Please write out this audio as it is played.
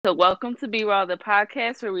So, welcome to Be Raw, the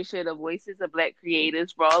podcast where we share the voices of Black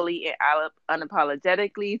creators rawly and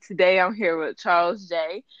unapologetically. Today, I'm here with Charles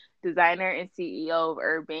J., designer and CEO of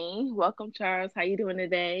Urbane. Welcome, Charles. How you doing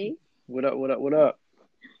today? What up? What up? What up?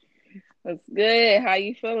 That's good. How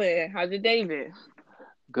you feeling? How's your day been?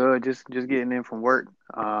 Good. Just getting in from work.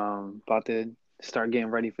 About to start getting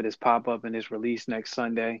ready for this pop up and this release next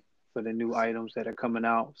Sunday for the new items that are coming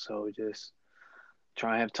out. So just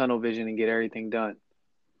try and have tunnel vision and get everything done.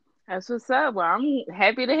 That's what's up. Well, I'm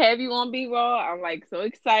happy to have you on Be Raw. I'm like so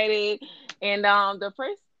excited. And the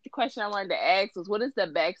first question I wanted to ask was, what is the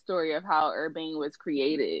backstory of how Urbane was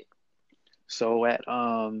created? So at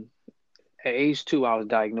age 2, I was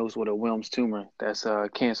diagnosed with a Wilms tumor. That's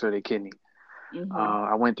cancer of the kidney. Mm-hmm.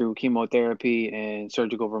 I went through chemotherapy and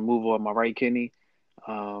surgical removal of my right kidney.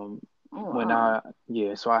 Um, Oh, when wow.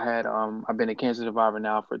 so I had I've been a cancer survivor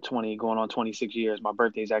now for 20 going on 26 years. My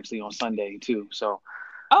birthday is actually on Sunday too. So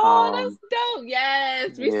Oh, um that's dope.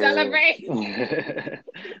 Yes, we yeah. celebrate.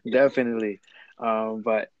 Definitely.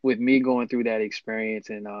 But with me going through that experience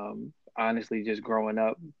and honestly just growing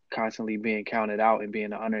up constantly being counted out and being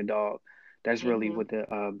an underdog, that's really Hmm. what the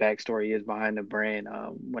backstory is behind the brand.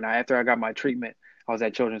 When I after I got my treatment, I was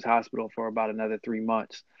at Children's Hospital for about another 3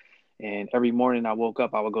 months. And every morning I woke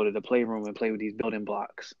up, I would go to the playroom and play with these building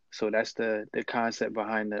blocks. So that's the concept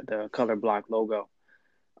behind the color block logo.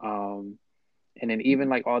 Um, and then even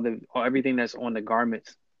like everything that's on the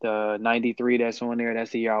garments, the 93 that's on there, that's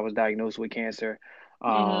the year I was diagnosed with cancer. Hmm.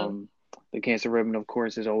 Um, the cancer ribbon, of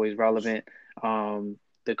course, is always relevant.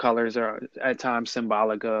 The colors are at times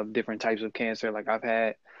symbolic of different types of cancer. Like I've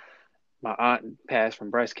had my aunt passed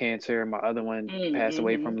from breast cancer. My other one passed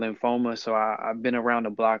away Hmm. from lymphoma. So I've been around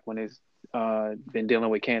the block when it's been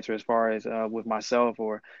dealing with cancer as far as with myself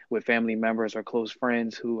or with family members or close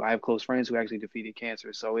friends who I have close friends who actually defeated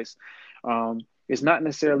cancer. So it's not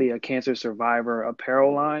necessarily a cancer survivor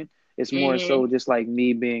apparel line. It's more Hmm. so just like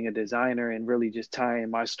me being a designer and really just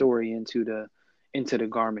tying my story into the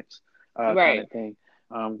garments kind Right. of thing.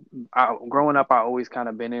 Growing up, I always kind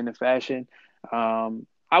of been into fashion.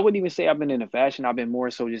 I wouldn't even say I've been into fashion. I've been more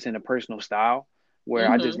so just in a personal style where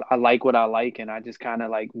Hmm. I like what I like and I just kind of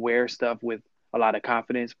like wear stuff with a lot of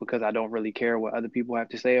confidence because I don't really care what other people have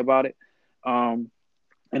to say about it. Um,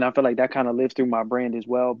 and I feel like that kind of lives through my brand as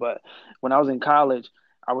well. But when I was in college,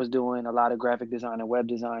 I was doing a lot of graphic design and web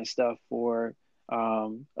design stuff for a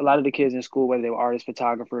lot of the kids in school, whether they were artists,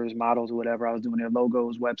 photographers, models, or whatever. I was doing their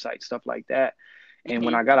logos, websites, stuff like that. And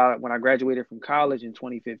Hmm. when I graduated from college in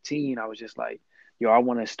 2015, I was just like, yo, I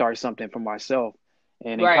want to start something for myself.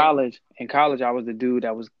 And Right. in college, I was the dude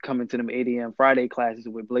that was coming to them 8 a.m. Friday classes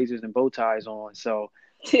with blazers and bow ties on. So,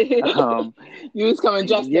 um, You was coming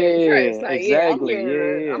dressed to impress. yeah, Like, yeah, I'm exactly.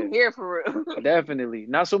 here. Yeah, I'm here for real. yeah. Definitely.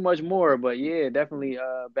 Not so much more, but yeah, definitely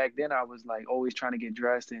back then I was like always trying to get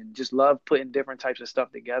dressed and just love putting different types of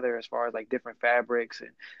stuff together as far as like different fabrics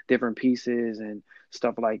and different pieces and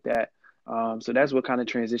stuff like that. So that's what kind of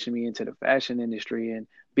transitioned me into the fashion industry and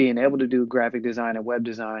being able to do graphic design and web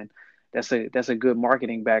design. That's a good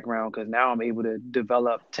marketing background because now I'm able to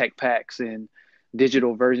develop tech packs and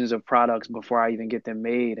digital versions of products before I even get them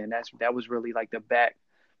made. And that was really like the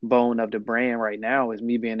backbone of the brand right now is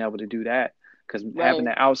me being able to do that because having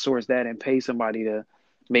Right. to outsource that and pay somebody to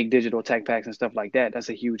make digital tech packs and stuff like that, that's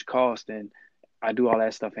a huge cost. And I do all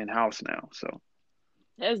that stuff in house now. So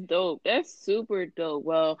That's dope. That's super dope.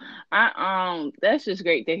 Well, that's just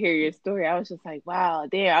great to hear your story. I was just like, wow,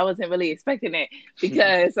 damn, I wasn't really expecting that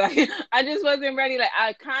because I just wasn't ready. Like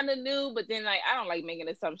I kind of knew, but then like I don't like making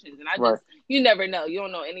assumptions, and I right. just you never know. You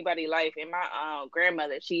don't know anybody's life. And my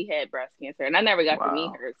grandmother, she had breast cancer, and I never got to meet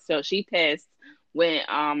Wow. her. So she passed when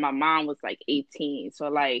my mom was like 18. So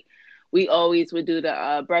like we always would do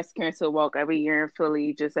the breast cancer walk every year in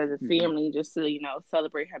Philly, just as a Hmm. family, just to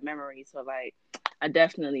celebrate her memory. So like. I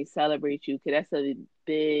definitely celebrate you because that's a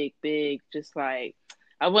big, big, just like,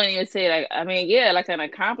 I wouldn't even say like, I mean, yeah, like an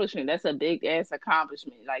accomplishment. That's a big ass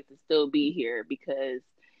accomplishment, like to still be here because,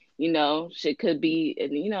 shit could be,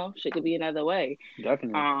 and shit could be another way.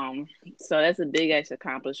 Definitely. Um, so that's a big ass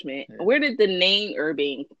accomplishment. Yeah. Where did the name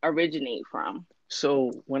Urbane originate from?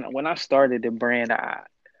 So when I started the brand,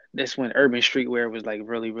 that's when urban streetwear was like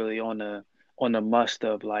really, really on the must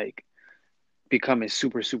of like becoming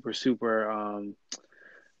super, super, super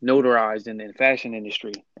notarized in the fashion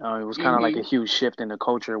industry. It was kind of like Mm-hmm. a huge shift in the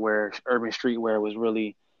culture where urban streetwear was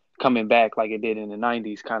really coming back like it did in the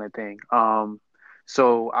 90s kind of thing.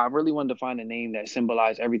 So I really wanted to find a name that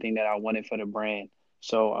symbolized everything that I wanted for the brand.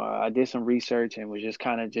 So I did some research and was just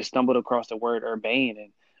kind of just stumbled across the word urbane.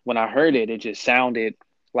 And when I heard it, it just sounded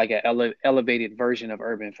like an elevated version of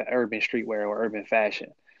urban streetwear or urban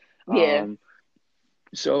fashion. Yeah.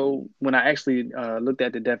 So when I actually looked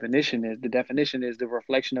at the definition is the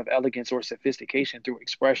reflection of elegance or sophistication through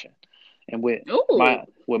expression. And Ooh.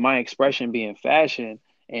 with my expression being fashion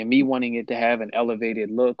and me wanting it to have an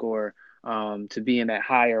elevated look or to be in that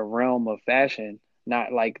higher realm of fashion,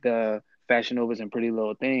 not like the Fashion Novas and Pretty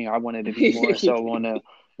Little Thing. I wanted to be more so on a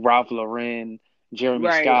Ralph Lauren, Jeremy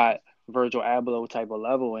Right. Scott, Virgil Abloh type of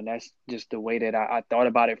level, and that's just the way that I thought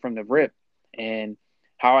about it from the rip. And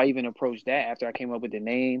how I even approached that after I came up with the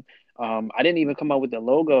name. I didn't even come up with the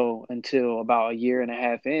logo until about a year and a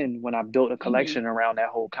half in when I built a Hmm. collection around that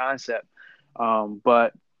whole concept.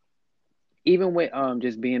 But even with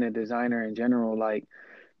just being a designer in general, like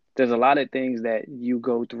there's a lot of things that you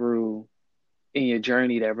go through in your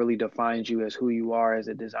journey that really defines you as who you are as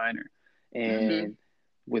a designer. Hmm. And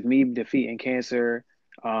with me defeating cancer,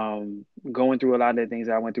 going through a lot of the things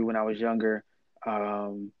I went through when I was younger,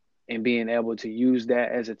 and being able to use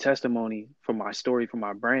that as a testimony for my story, for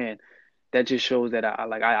my brand, that just shows that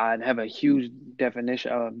I have a huge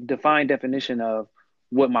defined definition of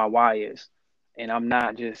what my why is, and I'm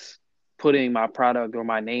not just putting my product or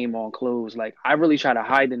my name on clothes. Like I really try to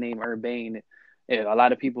hide the name Urbane. And a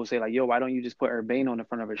lot of people say like, "Yo, why don't you just put Urbane on the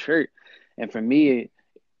front of a shirt?" And for me,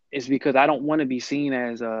 it's because I don't want to be seen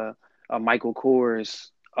as a Michael Kors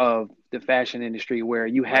of the fashion industry Right. where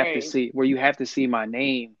you have to see my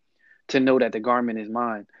name to know that the garment is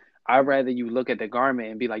mine. I'd rather you look at the garment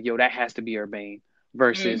and be like, yo, that has to be Urbane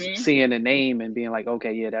versus Hmm. seeing the name and being like,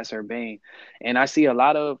 okay, yeah, that's Urbane. And I see a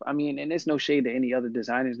lot of, I mean, and there's no shade to any other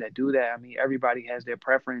designers that do that. I mean, everybody has their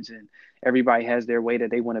preference and everybody has their way that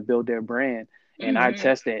they want to build their brand. And I Hmm.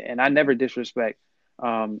 test it and I never disrespect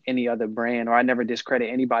any other brand or I never discredit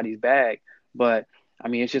anybody's bag. But I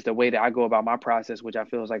mean, it's just the way that I go about my process, which I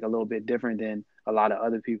feel is like a little bit different than a lot of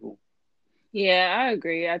other people. Yeah, I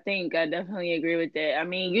agree. I think I definitely agree with that. I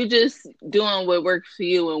mean, you just doing what works for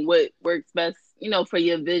you and what works best, for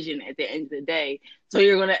your vision at the end of the day. So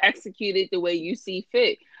you're going to execute it the way you see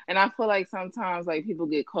fit. And I feel like sometimes like people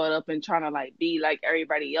get caught up in trying to like be like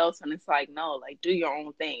everybody else and it's like no, like do your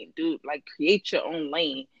own thing. Do like create your own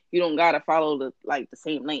lane. You don't got to follow the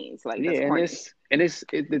same lanes. Like Yeah, that's corny.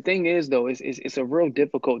 the thing is though, it's a real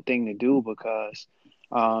difficult thing to do because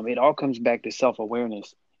it all comes back to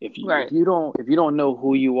self-awareness. Right. If you don't know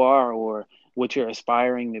who you are or what you're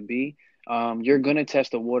aspiring to be, you're gonna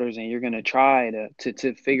test the waters and you're gonna try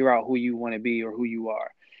to figure out who you want to be or who you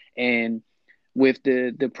are. And with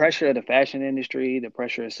the pressure of the fashion industry, the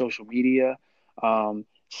pressure of social media,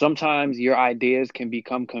 sometimes your ideas can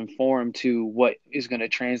become conformed to what is going to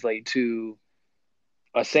translate to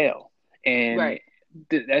a sale. And Right.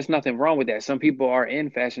 that's nothing wrong with that. Some people are in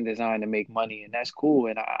fashion design to make money, and that's cool.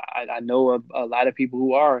 And I know a lot of people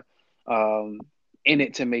who are um, in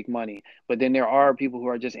it to make money. But then there are people who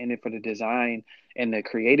are just in it for the design and the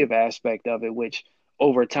creative aspect of it, which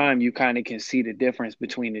over time you kind of can see the difference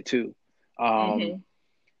between the two. Um, Mhm.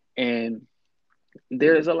 and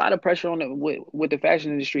there's a lot of pressure on with the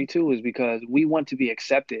fashion industry too, is because we want to be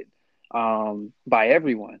accepted by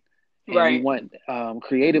everyone, and we Right. want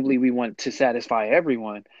creatively we want to satisfy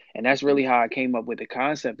everyone, and that's really how I came up with the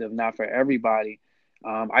concept of not for everybody.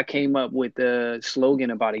 I came up with the slogan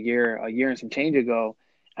about a year and some change ago.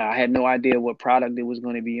 I had no idea what product it was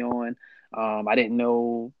going to be on. I didn't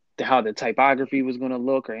know how the typography was going to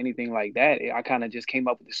look or anything like that. I kind of just came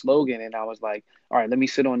up with the slogan, and I was like, all right, let me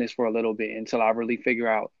sit on this for a little bit until I really figure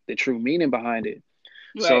out the true meaning behind it.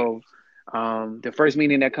 Right. So, the first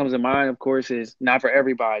meaning that comes to mind, of course, is not for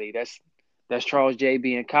everybody. That's Charles J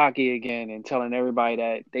being cocky again and telling everybody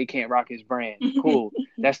that they can't rock his brand. Cool.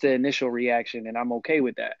 That's the initial reaction, and I'm okay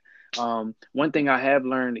with that. One thing I have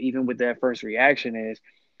learned, even with that first reaction, is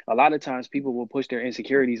a lot of times people will push their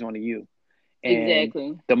insecurities onto you. And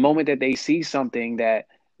Exactly. the moment that they see something that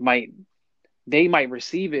might they might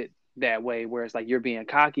receive it that way, where it's like you're being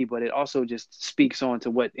cocky, but it also just speaks on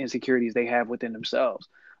to what insecurities they have within themselves.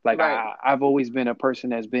 Like Right. I've always been a person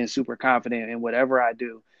that's been super confident in whatever I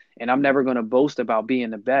do, and I'm never going to boast about being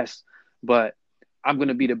the best, but I'm going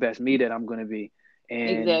to be the best me that I'm going to be,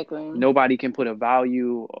 and Exactly. nobody can put a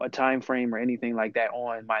value, a time frame, or anything like that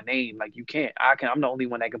on my name. Like you can't. I can. I'm the only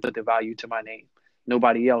one that can put the value to my name.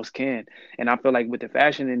 Nobody else can. And I feel like with the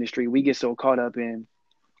fashion industry, we get so caught up in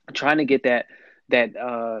trying to get that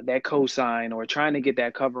cosign or trying to get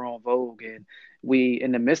that cover on Vogue, and we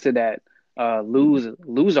in the midst of that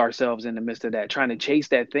lose ourselves in the midst of that, trying to chase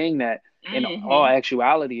that thing that in all Mhm.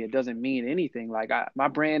 actuality it doesn't mean anything. Like my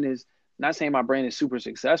brand is not saying my brand is super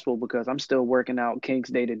successful because I'm still working out kinks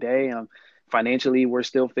day to day. Financially, we're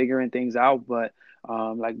still figuring things out, but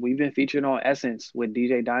Like we've been featured on Essence with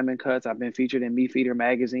DJ Diamond Cuts. I've been featured in Meat Feeder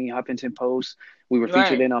magazine, Huffington Post. We were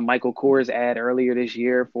featured Right. in a Michael Kors ad earlier this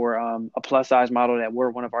year for a plus size model that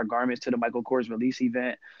wore one of our garments to the Michael Kors release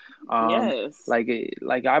event. Yes.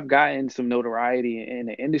 Like I've gotten some notoriety in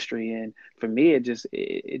the industry, and for me,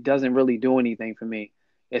 it doesn't really do anything for me.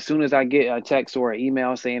 As soon as I get a text or an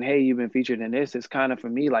email saying, "Hey, you've been featured in this," it's kind of for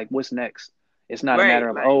me like, what's next? It's not a matter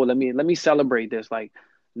Right. of, oh, Right. let me celebrate this. Like,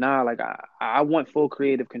 nah, like I want full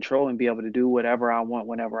creative control and be able to do whatever I want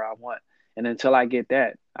whenever I want. And until I get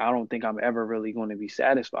that, I don't think I'm ever really going to be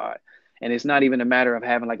satisfied. And it's not even a matter of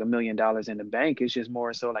having like $1 million in the bank. It's just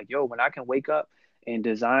more so like, yo, when I can wake up and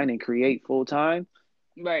design and create full time,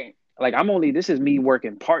 Right. like this is me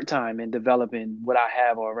working part time and developing what I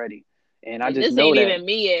have already. And I Like just this know ain't that, even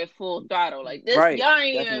me at full throttle. Like this, right,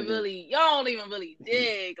 definitely. y'all don't even really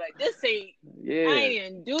dig. Like this ain't, I Yeah. ain't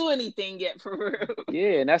even do anything yet for real.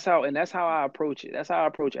 Yeah, and that's how I approach it. That's how I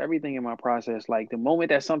approach everything in my process. Like the moment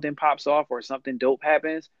that something pops off or something dope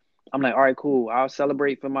happens, I'm like, all right, cool. I'll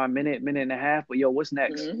celebrate for my minute and a half, but yo, what's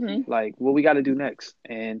next? Hmm. Like what we got to do next?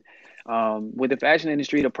 And with the fashion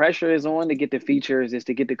industry, the pressure is on to get the features, is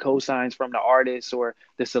to get the cosigns from the artists or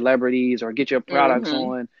the celebrities or get your products Hmm.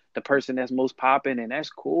 on the person that's most popping, and that's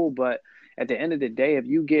cool. But at the end of the day, if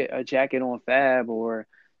you get a jacket on Fab or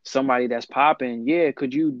somebody that's popping, yeah,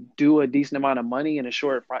 could you do a decent amount of money in a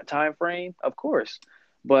short time frame? Of course.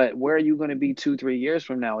 But where are you going to be 2, 3 years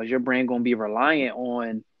from now? Is your brand going to be reliant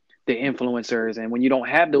on the influencers? And when you don't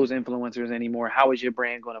have those influencers anymore, how is your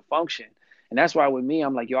brand going to function? And that's why with me,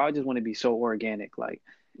 I'm like, yo, I just want to be so organic. Like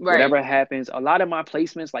Right. whatever happens, a lot of my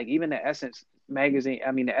placements, like even the Essence magazine,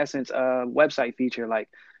 I mean the Essence website feature, like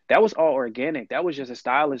that was all organic. That was just a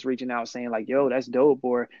stylist reaching out saying like, "Yo, that's dope,"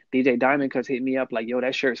 or DJ Diamond Cuts hit me up like, "Yo,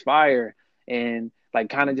 that shirt's fire," and like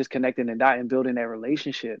kind of just connecting the dot and building that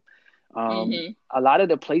relationship. Hmm. A lot of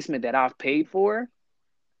the placement that I've paid for,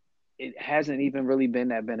 it hasn't even really been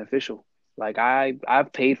that beneficial. Like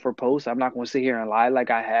I've paid for posts. I'm not going to sit here and lie like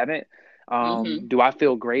I haven't. Hmm. Do I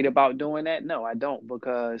feel great about doing that? No, I don't,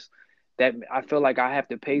 because that I feel like I have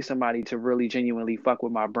to pay somebody to really genuinely fuck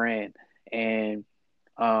with my brand. And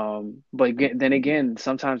but then again,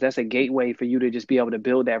 sometimes that's a gateway for you to just be able to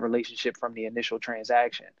build that relationship from the initial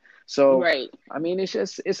transaction. So, Right. I mean,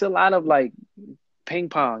 it's a lot of like ping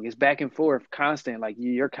pong. It's back and forth, constant. Like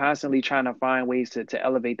you're constantly trying to find ways to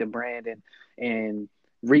elevate the brand and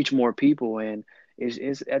reach more people. And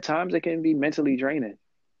it's at times it can be mentally draining.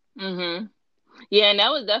 Hmm. Yeah, and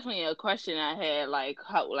that was definitely a question I had. Like,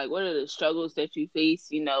 how, like, what are the struggles that you face?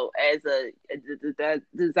 You know, as a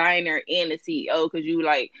designer and a CEO, because you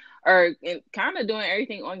like are kind of doing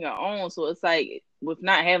everything on your own. So it's like with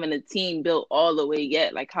not having a team built all the way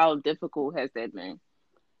yet. Like, how difficult has that been?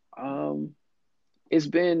 Um, it's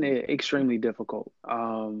been extremely difficult.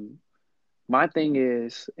 My thing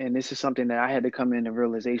is, and this is something that I had to come into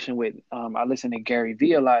realization with. I listen to Gary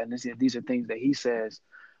Vee a lot, and these are things that he says.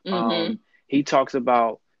 Hmm. Um, he talks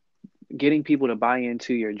about getting people to buy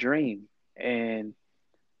into your dream, and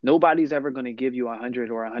nobody's ever going to give you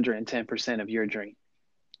 100 or 110% of your dream.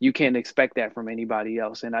 You can't expect that from anybody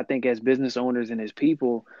else. And I think as business owners and as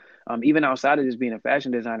people, even outside of just being a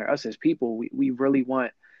fashion designer, us as people, we really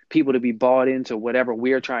want people to be bought into whatever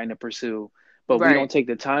we're trying to pursue. But we don't Right. take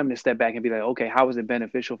the time to step back and be like, okay, how is it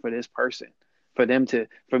beneficial for this person?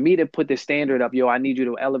 For me to put the standard up, yo, I need you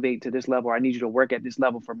to elevate to this level. I need you to work at this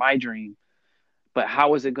level for my dream, but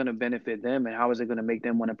how is it going to benefit them, and how is it going to make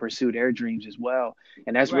them want to pursue their dreams as well?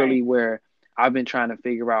 And that's Right. really where I've been trying to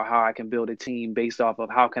figure out how I can build a team based off of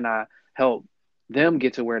how can I help them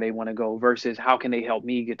get to where they want to go versus how can they help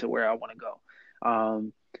me get to where I want to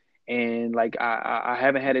go. And like I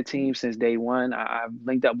haven't had a team since day one. I've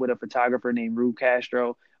linked up with a photographer named Rube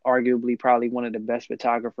Castro, arguably probably one of the best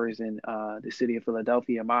photographers in the city of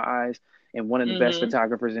Philadelphia in my eyes, and one of the best Hmm.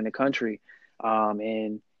 photographers in the country.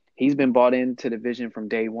 And he's been bought into the vision from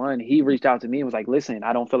day one. He reached out to me and was like, "Listen,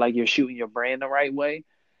 I don't feel like you're shooting your brand the right way,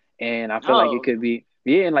 and I feel like it Oh, could be,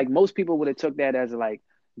 yeah." And like most people would have took that as like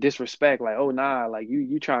disrespect, like, "Oh nah, like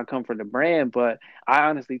you trying to come for the brand," but I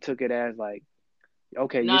honestly took it as like,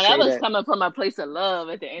 okay, you no, that say was that, coming from a place of love.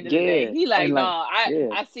 At the end of the day, yeah, he and like, no, like, I yeah,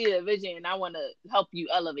 I see the vision and I want to help you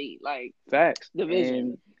elevate like facts. the vision.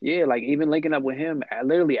 And yeah, like even linking up with him,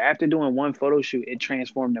 literally after doing one photo shoot, it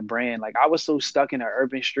transformed the brand. Like I was so stuck in the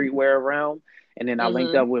urban streetwear realm, and then I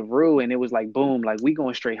linked Hmm. up with Rue, and it was like boom, like we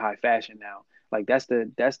going straight high fashion now. Like that's the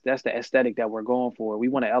aesthetic that we're going for. We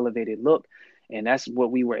want to elevate it look, and that's what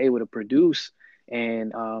we were able to produce.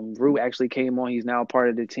 And Rue actually came on. He's now part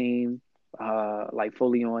of the team, like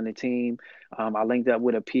fully on the team. I linked up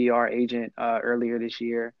with a PR agent earlier this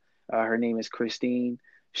year. Her name is Christine.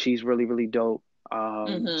 She's really, really dope.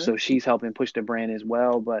 Mhm. So she's helping push the brand as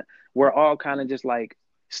well. But we're all kind of just like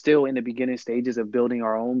still in the beginning stages of building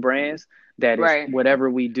our own brands. That is, Right. whatever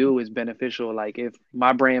we do is beneficial. Like if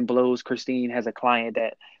my brand blows, Christine has a client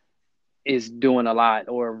that is doing a lot,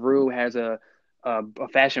 or Rue has a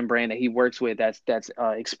fashion brand that he works with that's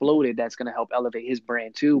exploded. That's going to help elevate his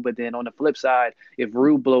brand too. But then on the flip side, if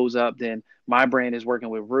Rue blows up, then my brand is working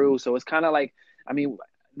with Rue. So it's kind of like, I mean,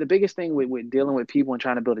 the biggest thing with dealing with people and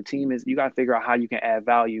trying to build a team is you got to figure out how you can add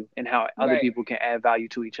value and how other Right. people can add value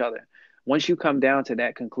to each other. Once you come down to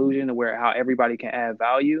that conclusion of where how everybody can add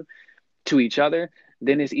value to each other,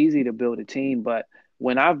 then it's easy to build a team. But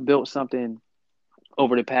when I've built something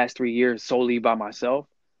over the past 3 years solely by myself,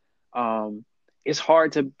 um, it's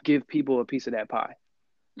hard to give people a piece of that pie.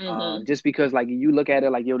 Mhm. Just because like you look at it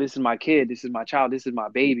like, yo, this is my kid, this is my child, this is my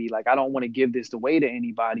baby. Like I don't want to give this away to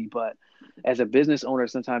anybody, but as a business owner,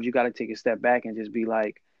 sometimes you got to take a step back and just be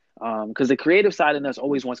like, because the creative side in us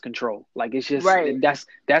always wants control. Like it's just Right.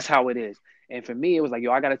 that's how it is. And for me, it was like,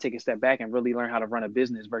 yo, I got to take a step back and really learn how to run a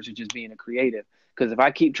business versus just being a creative. Because if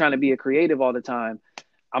I keep trying to be a creative all the time,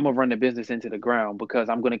 I'm gonna run the business into the ground because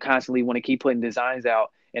I'm gonna constantly want to keep putting designs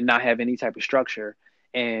out and not have any type of structure.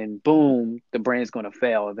 And boom, the brand's gonna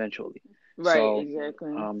fail eventually. Right. So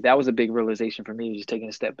Exactly. that was a big realization for me, just taking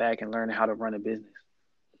a step back and learning how to run a business.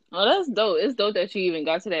 Oh, that's dope. It's dope that you even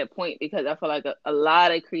got to that point because I feel like a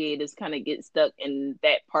lot of creators kind of get stuck in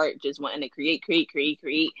that part, just wanting to create, create, create,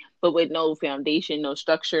 create, but with no foundation, no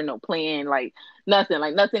structure, no plan, like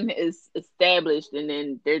nothing is established, and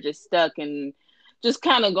then they're just stuck and just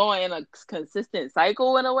kind of going in a consistent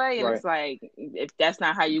cycle in a way. And Right. it's like, if that's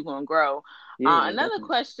not how you're going to grow. Yeah, Another definitely.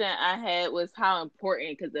 question I had was how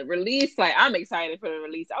important, because the release, like, I'm excited for the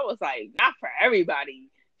release. I was like, not for everybody.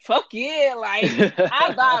 Fuck yeah, like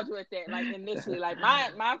I vibed with that. Like initially, like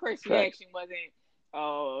my first Facts. reaction wasn't,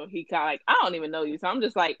 oh, he kind of like, I don't even know you, so I'm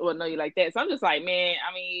just like, well, know you like that, so I'm just like, man,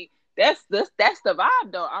 I mean, that's the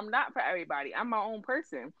vibe though. I'm not for everybody. I'm my own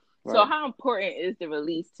person. So Right. how important is the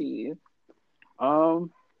release to you?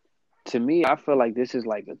 Um, to me, I feel like this is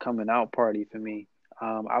like a coming out party for me.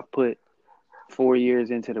 I've put 4 years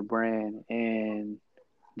into the brand, and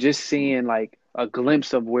just seeing like a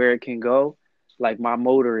glimpse of where it can go, like my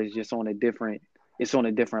motor is just on a different, it's on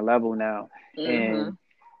a different level now. And Mm-hmm.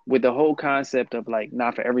 with the whole concept of like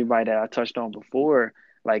not for everybody that I touched on before,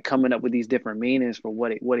 like coming up with these different meanings for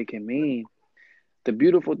what it can mean. The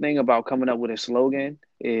beautiful thing about coming up with a slogan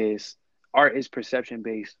is art is perception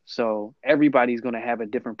based. So everybody's going to have a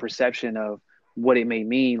different perception of what it may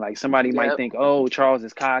mean. Like somebody might Yep. think, oh, Charles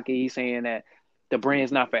is cocky. He's saying that the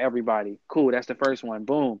brand's not for everybody. Cool. That's the first one.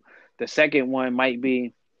 Boom. The second one might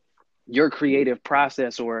be your creative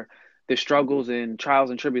process or the struggles and trials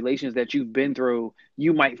and tribulations that you've been through.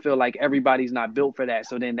 You might feel like everybody's not built for that.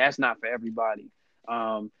 So then that's not for everybody.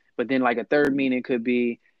 But then like a third meaning could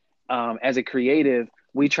be, as a creative,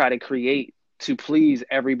 we try to create to please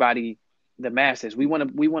everybody, the masses. We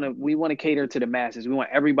want to cater to the masses. We want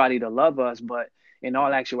everybody to love us, but in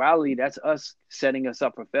all actuality, that's us setting us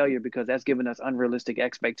up for failure because that's giving us unrealistic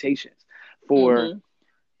expectations. For Mm-hmm.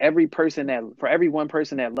 for every one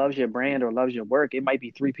person that loves your brand or loves your work, it might be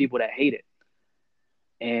three people that hate it.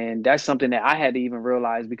 And that's something that I had to even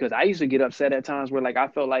realize because I used to get upset at times where like I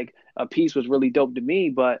felt like a piece was really dope to me,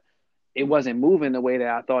 but it wasn't moving the way that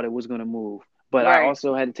I thought it was going to move. But I Right.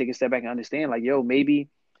 also had to take a step back and understand like, yo, maybe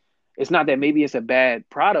it's not that maybe it's a bad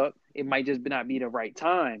product. It might just not be the right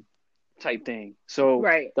time type thing. So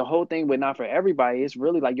Right. the whole thing with not for everybody is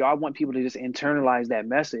really like, yo, I want people to just internalize that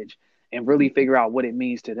message and really figure out what it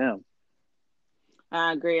means to them.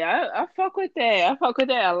 I agree. I fuck with that. I fuck with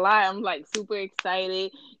that a lot. I'm like super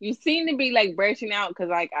excited. You seem to be like branching out because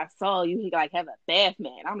like I saw you like have a bath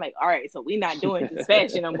mat. I'm like, all right, so we not doing just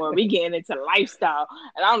fashion no more. We getting into lifestyle,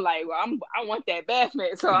 and I'm like, well, I want that bath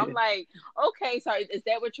mat. So I'm like, okay, so is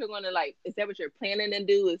that what you're gonna like? Is that what you're planning to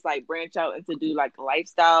do? Is like branch out and to do like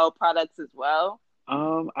lifestyle products as well?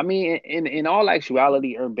 I mean, in all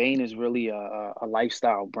actuality, Urbane is really a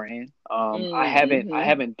lifestyle brand. Mm-hmm.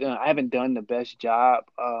 I haven't done the best job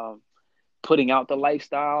putting out the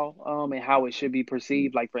lifestyle and how it should be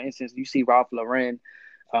perceived. Like for instance, you see Ralph Lauren,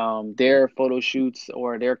 their photo shoots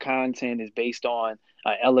or their content is based on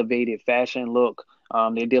an elevated fashion look.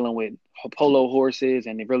 They're dealing with polo horses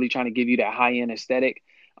and they're really trying to give you that high end aesthetic.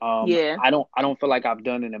 Yeah. I don't feel like I've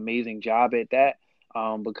done an amazing job at that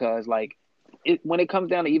because like when it comes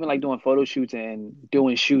down to even like doing photo shoots and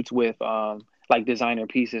doing shoots with like designer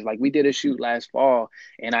pieces, like we did a shoot last fall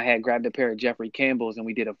and I had grabbed a pair of Jeffrey Campbell's and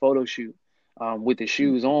we did a photo shoot. with the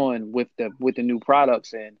shoes on with the new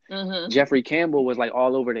products. And Mhm. Jeffrey Campbell was like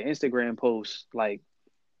all over the Instagram posts, like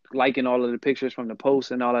liking all of the pictures from the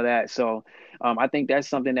posts and all of that. So I think that's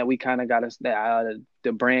something that we kind of got to that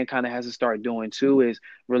the brand kind of has to start doing too, is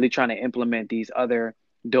really trying to implement these other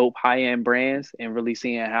dope high end brands and really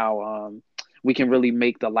seeing how we can really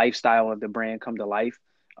make the lifestyle of the brand come to life.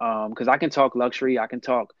 Because I can talk luxury, I can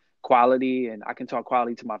talk quality, and I can talk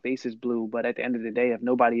quality to my face is blue. But at the end of the day, if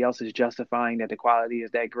nobody else is justifying that the quality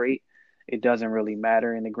is that great, it doesn't really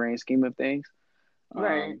matter in the grand scheme of things.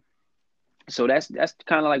 Right. Um, so that's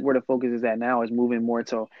kind of like where the focus is at now, is moving more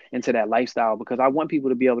to into that lifestyle, because I want people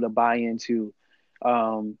to be able to buy into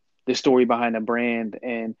the story behind the brand,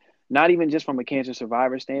 and not even just from a cancer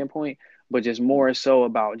survivor standpoint, but just more so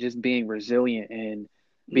about just being resilient and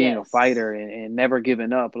being a Yes. fighter, and never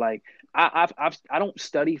giving up. Like I don't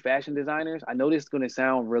study fashion designers. I know this is going to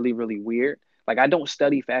sound really really weird. Like I don't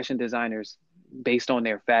study fashion designers based on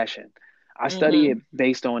their fashion. I study it Mhm.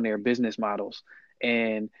 based on their business models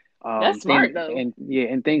and That's smart though.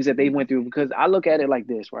 and things that they went through, because I look at it like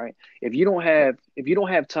this, right? If you don't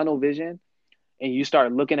have tunnel vision, and you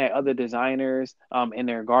start looking at other designers and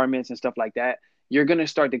their garments and stuff like that, you're going to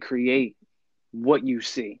start to create what you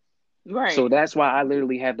see. So Right. that's why I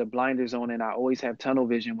literally have the blinders on, and I always have tunnel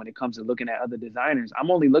vision when it comes to looking at other designers. I'm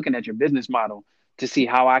only looking at your business model to see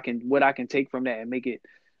how what I can take from that and make it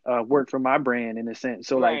work for my brand in a sense.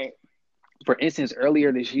 So like, Right. for instance,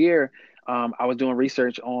 earlier this year, I was doing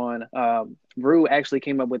research on Rue actually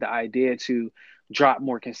came up with the idea to drop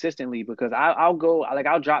more consistently, because I'll go like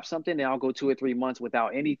I'll drop something and I'll go 2 or 3 months without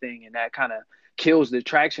anything, and that kind of kills the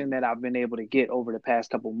traction that I've been able to get over the past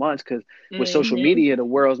couple months, because with social Mhm. media the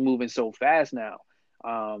world's moving so fast now.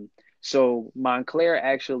 Um, so Montclair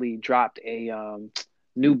actually dropped a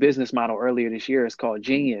new business model earlier this year. It's called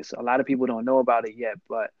Genius. A lot of people don't know about it yet,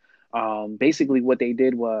 but basically what they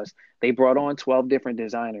did was they brought on 12 different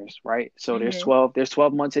designers, right? So Mhm. there's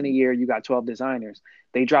 12 months in a year, you got 12 designers.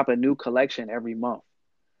 They drop a new collection every month.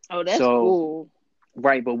 Oh, that's So cool.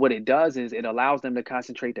 right, but what it does is it allows them to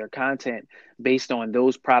concentrate their content based on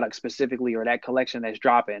those products specifically, or that collection that's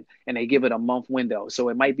dropping, and they give it a month window. So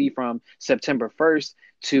it might be from September 1st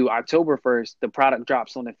to October 1st. The product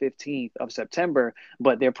drops on the 15th of September,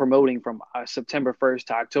 but they're promoting from September 1st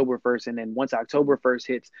to October 1st. And then once October 1st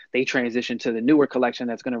hits, they transition to the newer collection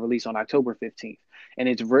that's going to release on October 15th. And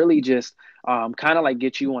it's really just kind of like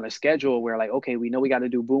get you on a schedule where, like, okay, we know we got to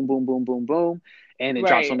do boom, boom, boom, boom, boom, and it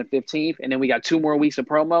drops on Right. the 15th, and then we got 2 more weeks of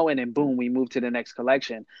promo, and then boom, we move to the next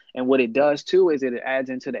collection. And what it does too is it adds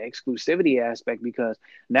into the exclusivity aspect, because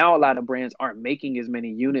now a lot of brands aren't making as many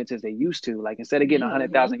units as they used to. Like instead of getting Mhm.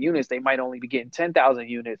 100,000 units, they might only be getting 10,000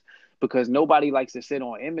 units, because nobody likes to sit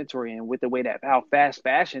on inventory. And with the way that how fast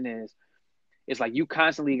fashion is, it's like you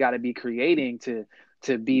constantly got to be creating to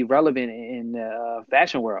be relevant in the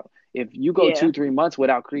fashion world. If you go Yeah. 2 3 months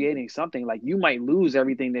without creating something, like you might lose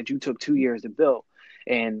everything that you took 2 years to build.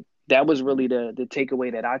 And that was really the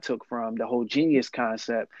takeaway that I took from the whole genius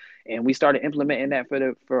concept. And we started implementing that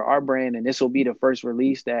for our brand, and this will be the first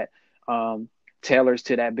release that um, tailors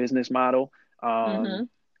to that business model. Um, Mhm.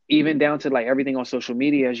 Even down to like everything on social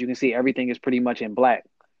media, as you can see, everything is pretty much in black.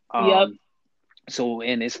 Yep. Um, so,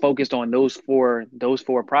 and it's focused on those four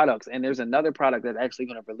products. And there's another product that's actually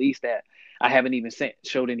going to release that I haven't even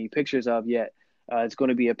showed any pictures of yet. It's going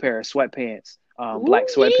to be a pair of sweatpants, Ooh black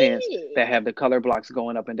sweatpants that yeah. have the color blocks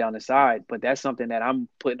going up and down the side. But that's something that I'm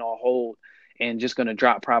putting on hold and just going to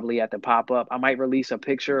drop probably at the pop up. I might release a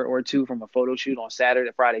picture or two from a photo shoot on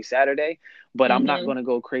Saturday, but I'm not Mhm. going to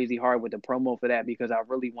go crazy hard with the promo for that, because I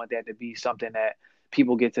really want that to be something that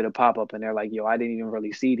people get to the pop up and they're like, "Yo, I didn't even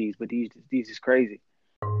really see these, but these is crazy."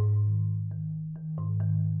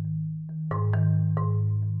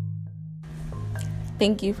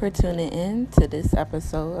 Thank you for tuning in to this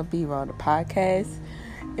episode of Be Raw the Podcast.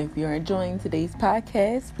 If you're enjoying today's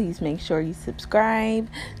podcast, please make sure you subscribe,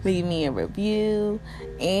 leave me a review,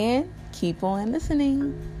 and keep on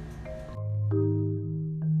listening.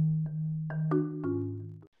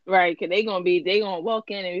 Right, cause they gonna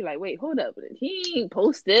walk in and be like, wait, hold up, he ain't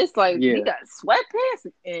post this. Like he Yeah, got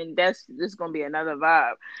sweatpants, and that's just gonna be another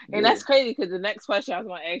vibe. And yeah, that's crazy because the next question I was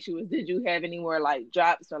gonna ask you was, did you have any more like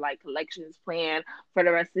drops or like collections planned for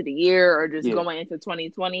the rest of the year or just yeah, going into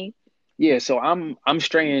 2020? yeah. So I'm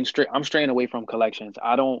straying away from collections.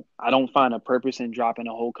 I don't find a purpose in dropping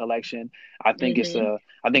a whole collection. Mm-hmm.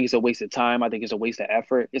 I think it's a waste of time. I think it's a waste of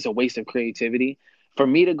effort. It's a waste of creativity. For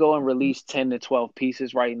me to go and release 10 to 12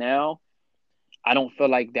 pieces right now, I don't feel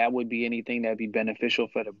like that would be anything that'd be beneficial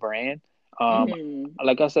for the brand. Um, Mm-hmm.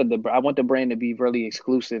 like I said, I want the brand to be really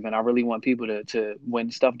exclusive, and I really want people to when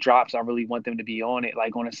stuff drops, I really want them to be on it,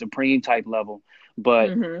 like on a Supreme type level.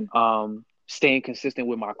 But Mm-hmm. staying consistent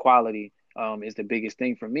with my quality is the biggest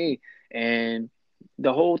thing for me. And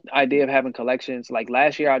the whole idea of having collections, like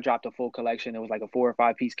last year, I dropped a full collection. It was like a 4 or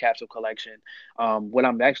 5 piece capsule collection. What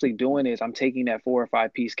I'm actually doing is I'm taking that 4 or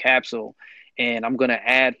 5 piece capsule, and I'm gonna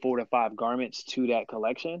add 4 to 5 garments to that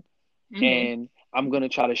collection, Mm-hmm. and I'm gonna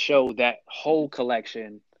try to show that whole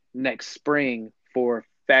collection next spring for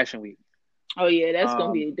Fashion Week. Oh yeah, that's gonna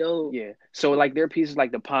Um, be dope. yeah. So like there are pieces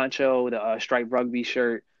like the poncho, the striped rugby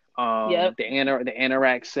shirt, Yep. the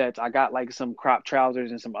anorak sets. I got like some crop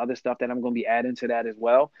trousers and some other stuff that I'm gonna be adding to that as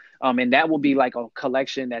well. And that will be like a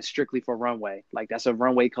collection that's strictly for runway. Like that's a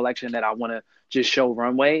runway collection that I want to just show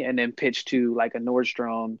runway and then pitch to like a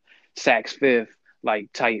Nordstrom, Saks Fifth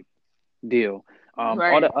like type deal. All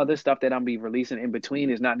Right. the other stuff that I'm be releasing in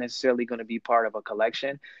between is not necessarily going to be part of a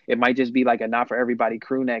collection. It might just be like a not for everybody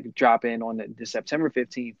crew neck drop in on the September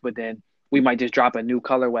 15th, but then we might just drop a new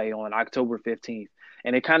colorway on October 15th.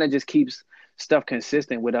 And it kind of just keeps stuff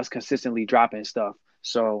consistent with us consistently dropping stuff.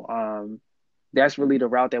 So that's really the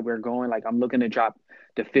route that we're going. Like I'm looking to drop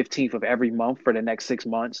the 15th of every month for the next 6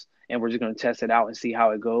 months, and we're just going to test it out and see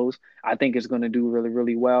how it goes. I think it's going to do really,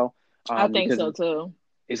 really well I think because so too.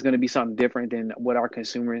 it's going to be something different than what our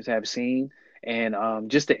consumers have seen. And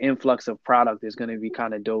just the influx of product is going to be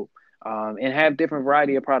kind of dope. And have different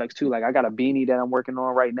variety of products too. Like I got a beanie that I'm working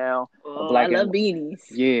on right now, a Oh, I black love and beanies.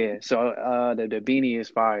 yeah. So the beanie is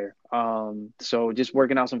fire. So just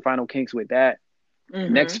working out some final kinks with that.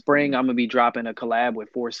 Next Mm-hmm. spring, I'm gonna be dropping a collab with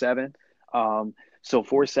 47. Um, so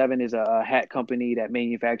 47 is a hat company that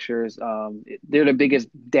manufactures. They're the biggest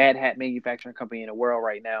dad hat manufacturing company in the world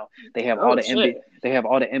right now. They have all Oh the NBA. shit. They have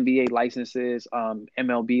all the NBA licenses,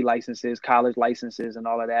 MLB licenses, college licenses, and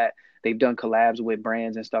all of that. They've done collabs with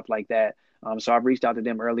brands and stuff like that. So I've reached out to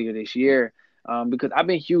them earlier this year because I've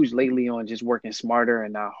been huge lately on just working smarter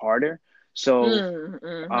and not harder. So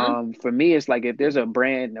Mm-hmm. for me, it's like if there's a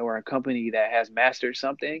brand or a company that has mastered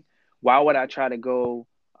something, why would I try to go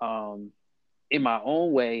um, in my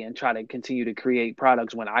own way and try to continue to create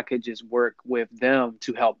products when I could just work with them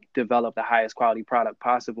to help develop the highest quality product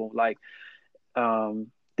possible? Like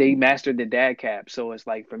they mastered the dad cap, so it's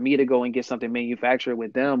like for me to go and get something manufactured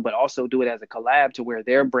with them, but also do it as a collab to where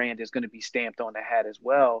their brand is going to be stamped on the hat as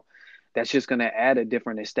well. That's just going to add a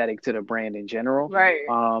different aesthetic to the brand in general. Right.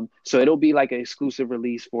 So it'll be like an exclusive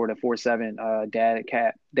release for the 47 dad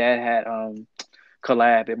hat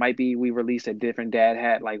collab. It might be we release a different dad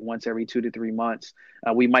hat like once every 2 to 3 months.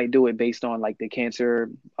 We might do it based on like the cancer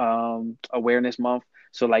awareness month.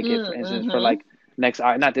 So like if for instance for Mm-hmm. like next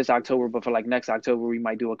not this October, but for like next October, we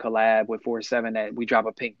might do a collab with 47 that we drop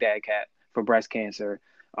a pink dad cat for breast cancer.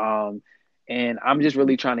 Um, and I'm just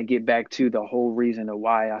really trying to get back to the whole reason of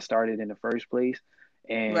why I started in the first place.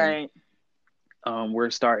 And Right. we're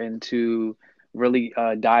starting to really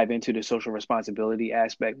dive into the social responsibility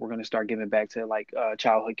aspect. We're going to start giving back to like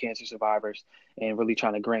childhood cancer survivors and really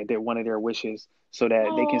trying to grant their one of their wishes so that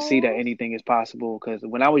they can see that Oh. anything is possible. Because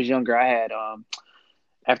when I was younger, I had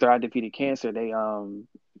after I defeated cancer, they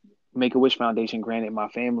Make a Wish Foundation granted my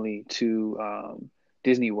family to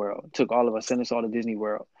Disney World. Took all of us, sent us all to Disney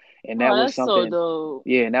World, and that Oh, was that's so something. dope.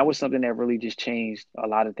 Yeah, and that was something that really just changed a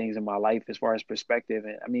lot of things in my life as far as perspective.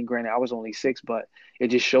 And I mean, granted, I was only 6, but it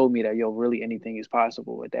just showed me that really anything is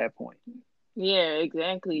possible at that point. Yeah,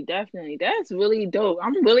 exactly. Definitely. That's really dope.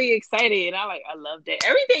 I'm really excited. I love that.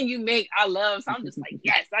 Everything you make, I love. So I'm just like,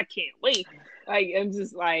 yes, I can't wait. Like I'm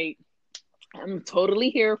just like I'm totally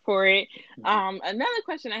here for it. Another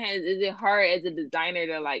question I had is it hard as a designer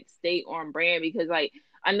to like stay on brand because like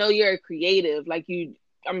I know you're a creative, like you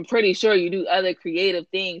I'm pretty sure you do other creative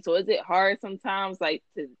things. So is it hard sometimes like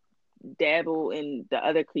to dabble in the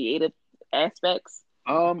other creative aspects?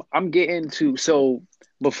 I'm getting to so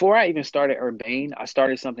before I even started Urbane, I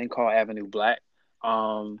started something called Avenue Black.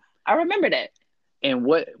 Um, I remember that. and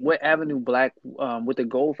what Avenue Black, what the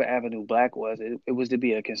goal for Avenue Black was, it was to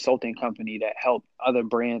be a consulting company that helped other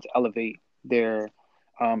brands elevate their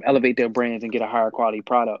brands and get a higher quality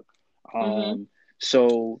product. Mm-hmm.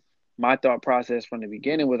 So my thought process from the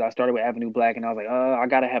beginning was I started with Avenue Black, and I was like, I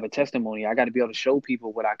got to have a testimony. I got to be able to show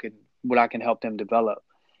people what I can help them develop.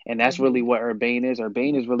 And that's really Mm-hmm. what Urbane is.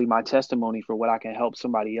 Urbane is really my testimony for what I can help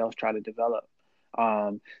somebody else try to develop.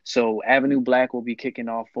 So Avenue Black will be kicking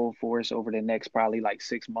off full force over the next probably like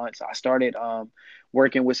 6 months. I started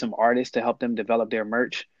working with some artists to help them develop their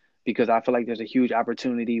merch because I feel like there's a huge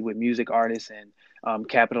opportunity with music artists and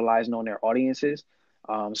capitalizing on their audiences.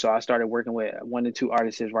 So I started working with one or two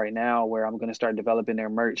artists right now where I'm going to start developing their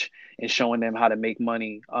merch and showing them how to make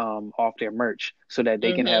money off their merch so that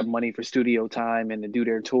they can have Mhm. money for studio time and to do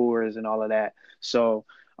their tours and all of that. So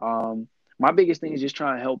my biggest thing is just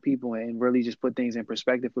trying to help people and really just put things in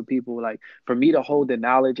perspective for people. Like for me to hold the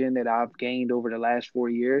knowledge in that I've gained over the last 4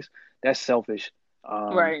 years, that's selfish.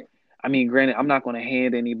 Um, Right. I mean, granted, I'm not going to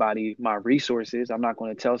hand anybody my resources. I'm not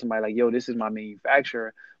going to tell somebody like, yo, this is my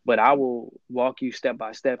manufacturer, but I will walk you step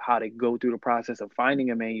by step how to go through the process of finding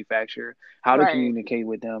a manufacturer, how to Right. communicate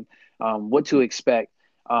with them, what to expect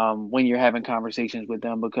when you're having conversations with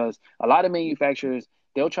them. Because a lot of manufacturers,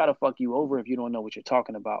 they'll try to fuck you over if you don't know what you're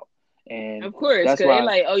talking about. And Of course, that's cause they why,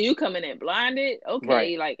 like, oh, you coming in blinded? right.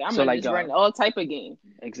 Okay, like I'm So gonna like just run all type of game.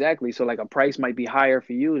 exactly. So like a price might be higher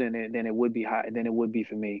for you than it would be high than it would be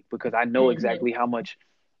for me because I know Mhm. exactly how much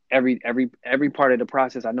every part of the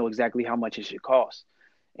process. I know exactly how much it should cost.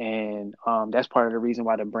 And that's part of the reason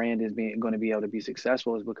why the brand is being going to be able to be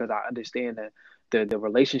successful is because I understand that the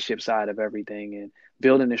relationship side of everything and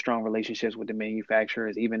building the strong relationships with the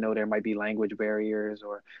manufacturers, even though there might be language barriers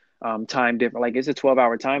or time difference. Like it's a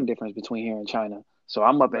 12-hour time difference between here and China. So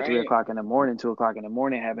I'm up at three Right. o'clock in the morning, 2 o'clock in the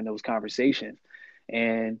morning, having those conversations.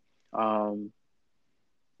 And um,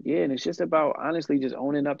 yeah, and it's just about honestly just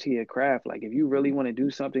owning up to your craft. Like if you really want to do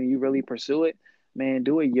something, you really pursue it, man,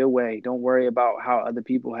 do it your way. Don't worry about how other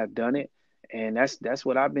people have done it. And that's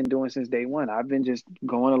what I've been doing since day one. I've been just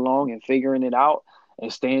going along and figuring it out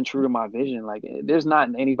and staying true to my vision. Like there's not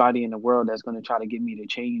anybody in the world that's going to try to get me to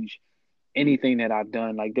change anything that I've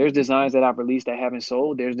done. Like there's designs that I've released that haven't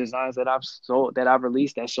sold. There's designs that I've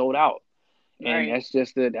released that sold out. And Right.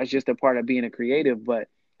 that's just a part of being a creative. But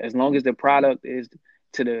as long as the product is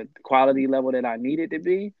to the quality level that I need it to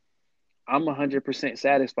be, I'm 100%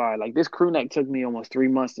 satisfied. Like this crew neck took me almost 3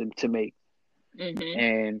 months to make, Mhm.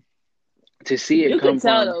 and to see it You could come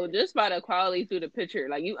tell from though, just by the quality through the picture.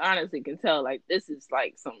 Like you honestly can tell, like this is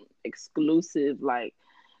like some exclusive. Like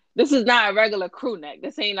this is not a regular crew neck.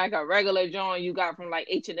 This ain't like a regular joint you got from like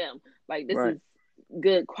H&M. Like this right. is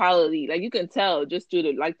good quality. Like you can tell just through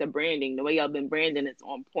the like the branding, the way y'all been branding, it's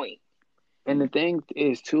on point. And the thing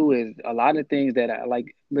is too is a lot of things that I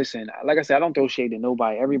like. Listen, like I said, I don't throw shade to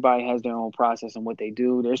nobody. Everybody has their own process and what they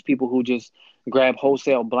do. There's people who just grab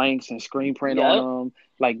wholesale blanks and screen print on Yep. them.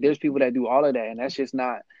 Like there's people that do all of that, and that's just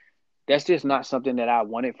not something that I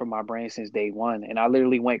wanted from my brand since day one. And I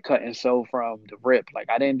literally went cut and sew from the rip. Like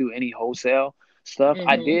I didn't do any wholesale stuff.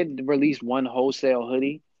 I Mhm. did release one wholesale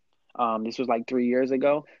hoodie. This was like 3 years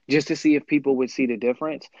ago, just to see if people would see the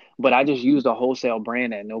difference. But I just used a wholesale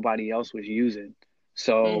brand that nobody else was using.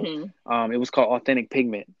 So Mhm. it was called Authentic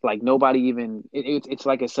Pigment. Like nobody even it's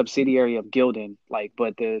like a subsidiary of Gildan. Like,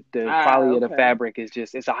 but the Ah, quality of the okay. fabric is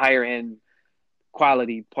just it's a higher end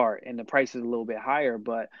quality part and the price is a little bit higher.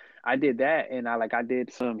 But I did that and I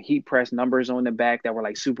did some heat press numbers on the back that were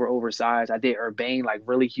like super oversized. I did Urbane like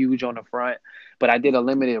really huge on the front, but I did a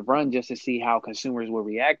limited run just to see how consumers will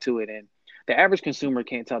react to it. And the average consumer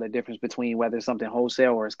can't tell the difference between whether it's something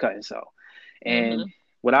wholesale or it's cut and sew. And Mhm.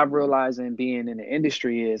 what I've realized in being in the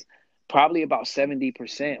industry is probably about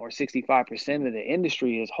 70% or 65% of the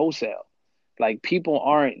industry is wholesale. Like people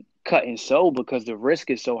aren't cut and sew because the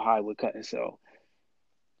risk is so high with cut and sew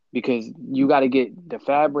because you got to get the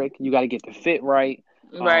fabric, you got to get the fit right,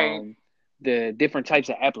 Right. um, the different types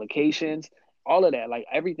of applications, all of that. Like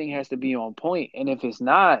everything has to be on point, and if it's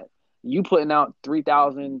not, you putting out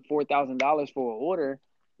 $3,000, $4,000 for an order,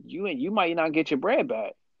 you might not get your bread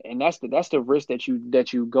back, and that's the risk that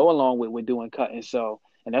you go along with doing cut and sew,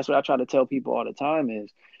 and that's what I try to tell people all the time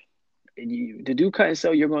is to do cut and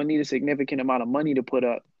sew, you're going to need a significant amount of money to put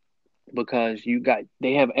up because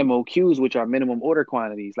they have MOQs, which are minimum order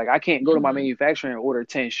quantities. Like I can't go to my Mhm. manufacturer and order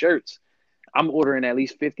 10 shirts. I'm ordering at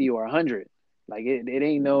least 50 or 100. Like it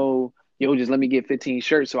ain't no, yo, just let me get 15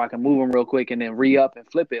 shirts so I can move them real quick and then re-up and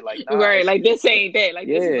flip it. Like nah, Right. Like this ain't that. Like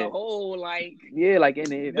this is a yeah. whole like Yeah, like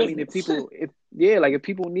and I mean business. if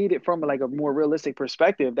people need it from like a more realistic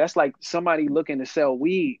perspective, that's like somebody looking to sell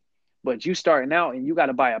weed, but you starting out and you got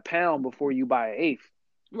to buy a pound before you buy an eighth.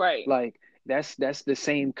 Right. Like that's the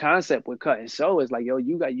same concept with cut and sew. It's like, yo,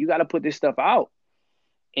 you got to put this stuff out.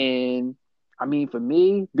 And I mean, for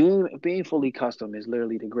me, being fully custom is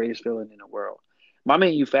literally the greatest feeling in the world. My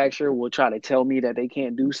manufacturer will try to tell me that they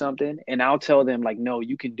can't do something, and I'll tell them like, no,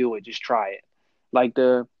 you can do it. Just try it. Like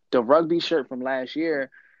the rugby shirt from last year,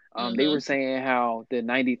 they were Mhm. saying how the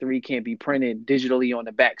 '93 can't be printed digitally on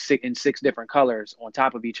the back in six different colors on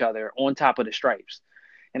top of each other, on top of the stripes.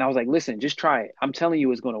 And I was like, listen, just try it. I'm telling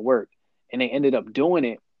you, it's going to work. And they ended up doing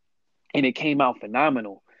it, and it came out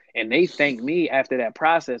phenomenal. And they thanked me after that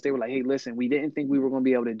process. They were like, hey, listen, we didn't think we were going to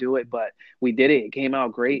be able to do it, but we did it. It came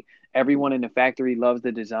out great. Everyone in the factory loves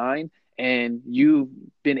the design. And you've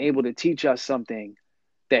been able to teach us something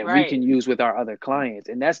that we Right. can use with our other clients.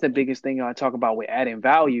 And that's the biggest thing I talk about with adding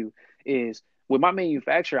value is with my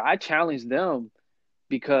manufacturer, I challenge them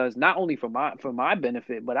because not only for my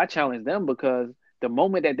benefit, but I challenge them because the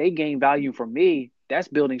moment that they gain value from me, that's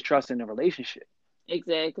building trust in the relationship.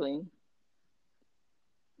 Exactly.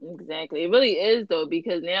 Exactly. It really is though,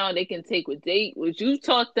 because now they can take what you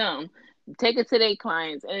taught them, take it to their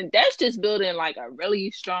clients, and that's just building like a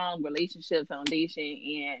really strong relationship foundation.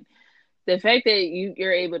 And the fact that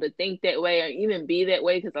you're able to think that way or even be that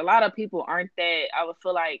way, because a lot of people aren't that, I would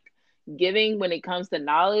feel like, giving when it comes to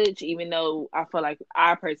knowledge, even though I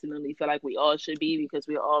personally feel like we all should be, because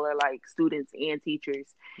we all are like students and teachers,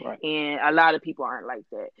 Right. and a lot of people aren't like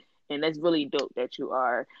that. And that's really dope that you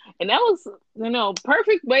are. And that was,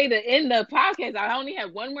 perfect way to end the podcast. I only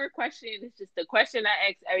have one more question. It's just the question I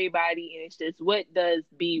ask everybody, and it's just, what does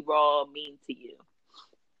be raw mean to you?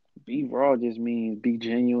 Be raw just means be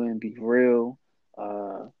genuine, be real,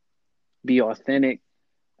 be authentic,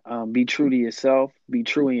 be true to yourself, be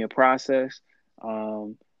true in your process.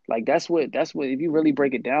 Like that's what if you really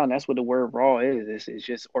break it down, that's what the word raw is. It's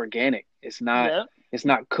just organic. Yep. It's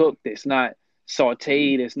not cooked, it's not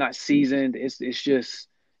sauteed, it's not seasoned. It's just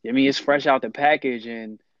it's fresh out the package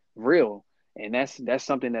and real. And that's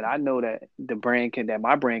something that I know that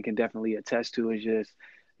my brand can definitely attest to is just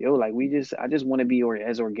like I just want to be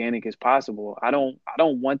as organic as possible. I don't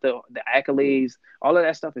want the accolades. All of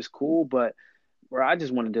that stuff is cool, but where I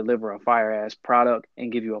just want to deliver a fire ass product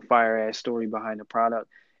and give you a fire ass story behind the product.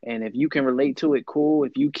 And if you can relate to it, cool.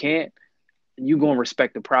 If you can't, you gonna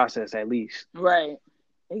respect the process at least. Right.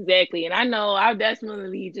 Exactly. And I know I've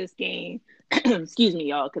definitely just gained, excuse me,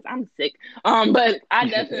 y'all, because I'm sick. But I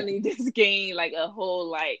definitely just gained like a whole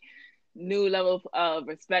like new level of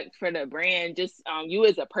respect for the brand, just you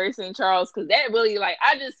as a person, Charles, because that really like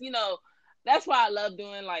I just that's why I love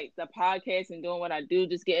doing like the podcast and doing what I do,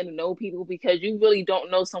 just getting to know people, because you really don't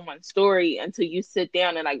know someone's story until you sit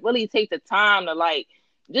down and like really take the time to like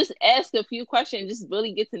just ask a few questions, just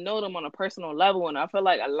really get to know them on a personal level. And I feel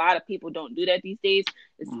like a lot of people don't do that these days,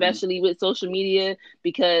 especially with social media,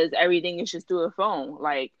 because everything is just through a phone.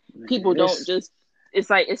 Like people don't just, it's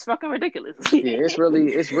like, it's fucking ridiculous. Yeah, it's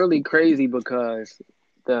really crazy because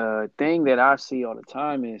the thing that I see all the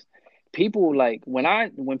time is people like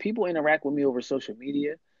when people interact with me over social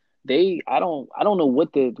media, I don't know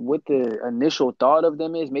what the initial thought of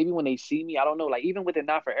them is. Maybe when they see me, I don't know, like even with the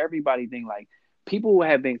not for everybody thing, like people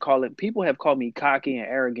have called me cocky and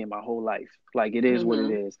arrogant my whole life. Like it is what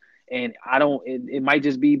it is. And I don't it might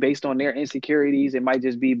just be based on their insecurities. It might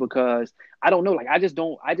just be because I don't know, like I just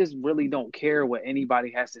really don't care what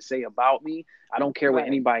anybody has to say about me. I don't care what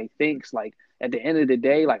anybody thinks. Like at the end of the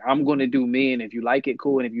day, like I'm going to do me, and if you like it,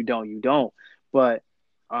 cool, and if you don't, you don't. But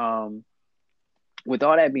with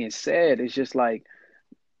all that being said, it's just like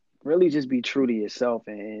really just be true to yourself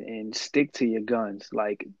and stick to your guns.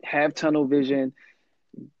 Like have tunnel vision.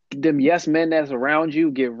 Them yes men that's around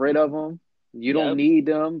you, get rid of them. You don't need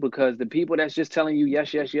them, because the people that's just telling you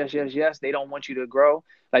yes, yes, yes, yes, yes, they don't want you to grow.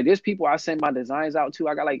 Like there's people I send my designs out to.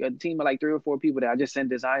 I got like a team of like 3 or 4 people that I just send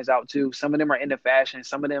designs out to. Some of them are into fashion.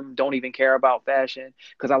 Some of them don't even care about fashion,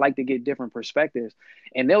 because I like to get different perspectives.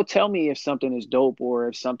 And they'll tell me if something is dope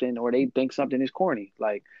or they think something is corny.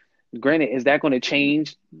 Like, granted, is that going to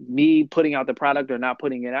change me putting out the product or not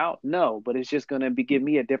putting it out? No, but it's just going to give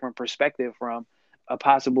me a different perspective from a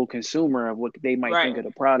possible consumer of what they might think of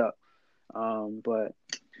the product. But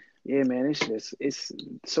yeah, man, it's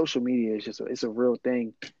social media is it's a real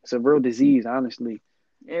thing. It's a real disease, honestly.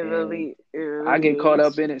 It really I get is. caught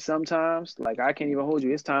up in it sometimes. Like I can't even hold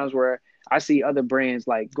you. It's times where I see other brands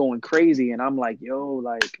like going crazy, and I'm like, yo,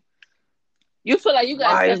 like you feel like you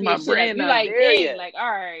got why stuff is my in your shit. brand Like, you not like, there dang, yet? like,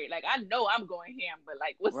 all right, like I know I'm going ham, but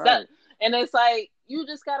like, what's Right. up? And it's like you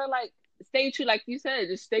just gotta like stay true, like you said,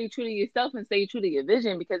 just stay true to yourself and stay true to your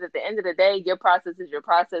vision, because at the end of the day, your process is your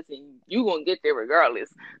process, and you gonna get there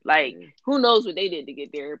regardless. Like, who knows what they did to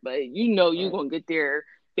get there, but you know you gonna get there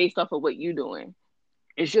based off of what you doing.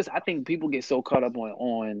 It's just I think people get so caught up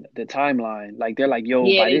on the timeline. Like they're like, yo,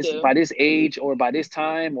 Yeah, they do. by this age or by this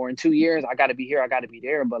time or in 2 years, I gotta be here, I gotta be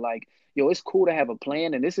there. But like, yo, it's cool to have a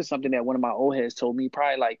plan. And this is something that one of my old heads told me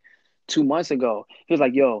probably like 2 months ago. He was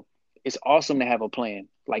like, yo, it's awesome to have a plan.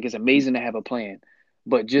 Like it's amazing to have a plan.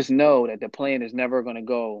 But just know that the plan is never gonna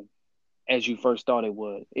go as you first thought it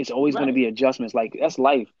would. It's always gonna be adjustments. Like that's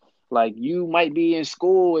life. Like you might be in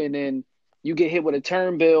school and then you get hit with a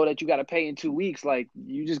term bill that you got to pay in 2 weeks. Like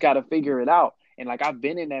you just got to figure it out. And like I've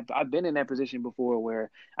been in that position before where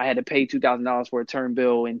I had to pay $2,000 for a term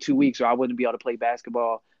bill in 2 weeks, or I wouldn't be able to play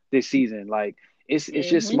basketball this season. Like it's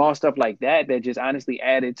just Mm-hmm. small stuff like that that just honestly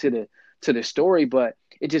added to the story, but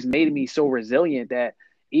it just made me so resilient that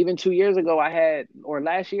even 2 years ago or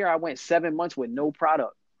last year I went 7 months with no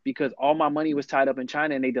product because all my money was tied up in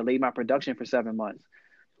China and they delayed my production for 7 months.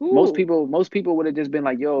 Ooh. Most people would have just been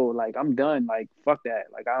like, yo, like I'm done. Like, fuck that.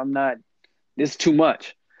 Like I'm not, this is too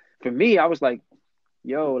much. For me, I was like,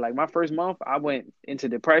 yo, like my first month, I went into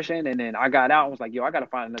depression and then I got out and was like, yo, I got to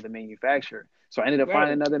find another manufacturer. So I ended up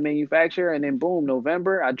finding Right. another manufacturer and then boom,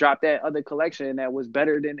 November, I dropped that other collection that was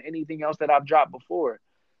better than anything else that I've dropped before.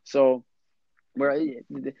 So where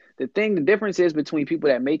the difference is between people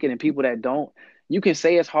that make it and people that don't, you can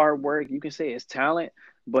say it's hard work, you can say it's talent,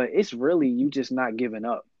 but it's really you just not giving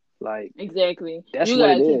up. Like Exactly. that's You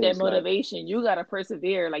what it gotta keep that is. Like motivation. You gotta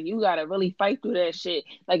persevere. Like you gotta really fight through that shit.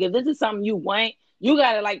 Like if this is something you want, you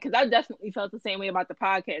gotta like. Cause I definitely felt the same way about the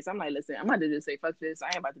podcast. I'm like, listen, I'm about to just say fuck this. I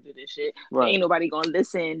ain't about to do this shit. right, Ain't nobody gonna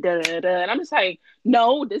listen. Da da da. And I'm just like,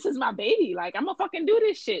 no, this is my baby. Like I'm gonna fucking do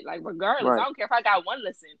this shit. Like regardless, I right. don't care if I got one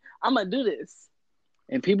listen. I'm gonna do this.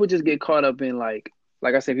 And people just get caught up in like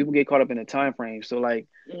I said, people get caught up in the time frame. So like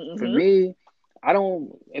for Mm-hmm. me, I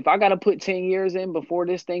don't if I gotta put 10 years in before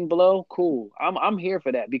this thing blow, cool. I'm here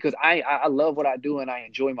for that because I love what I do and I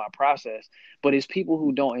enjoy my process. But it's people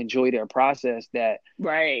who don't enjoy their process that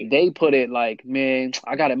Right. they put it like, man,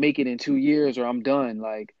 I gotta make it in 2 years or I'm done.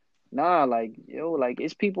 Like, nah, like yo, like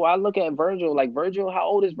it's people. I look at Virgil, like Virgil. How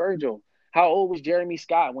old is Virgil? How old was Jeremy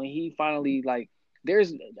Scott when he finally like?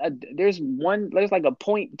 There's like a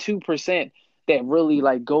 0.2% that really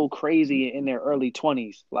like go crazy in their early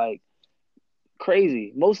 20s, like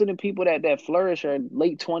crazy. Most of the people that flourish are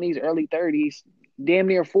late 20s, early 30s, damn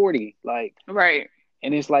near 40, like. Right.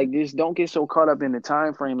 And it's like, just don't get so caught up in the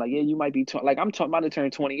time frame. Like, yeah, you might be like I'm talking about to turn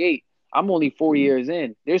 28. I'm only 4 years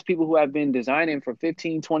in. There's people who have been designing for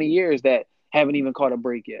 15, 20 years that haven't even caught a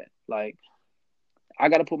break yet. Like, I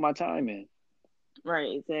got to put my time in.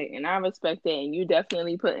 Right, exactly. And I respect that. And you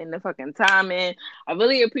definitely put in the fucking time in. I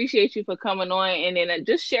really appreciate you for coming on. And then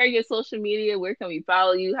just share your social media. Where can we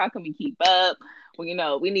follow you? How can we keep up?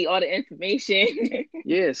 Well, we need all the information.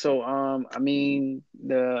 Yeah, so I mean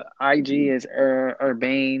the IG is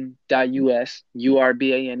urbane.us,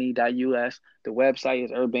 urbane.us. The website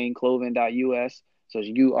is urbaneclothing.us. So it's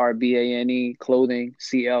urbane clothing,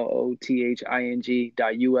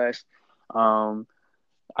 clothing.us.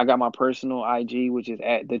 I got my personal IG, which is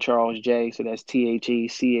at the Charles J. So that's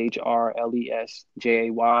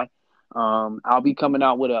TheCharlesJay. I'll be coming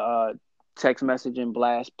out with a text messaging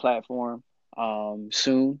blast platform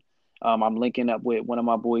soon. I'm linking up with one of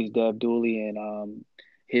my boys, Dev Dooley, and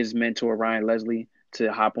his mentor Ryan Leslie to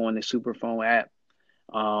hop on the Superphone app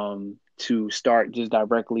to start just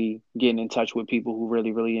directly getting in touch with people who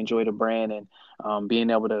really, really enjoy the brand and being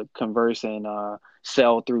able to converse and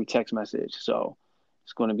sell through text message. So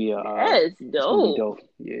it's going to be That's it's going to be dope. dope.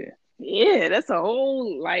 Yeah. Yeah, that's a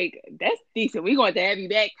whole that's decent. We're going to have you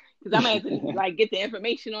back because I'm gonna have to get the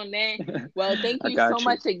information on that. Well, thank I you so got you.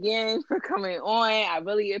 much again for coming on. I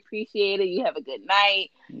really appreciate it. You have a good night,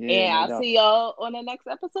 Yeah, and no I'll doubt. see y'all on the next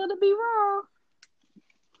episode of Be Raw.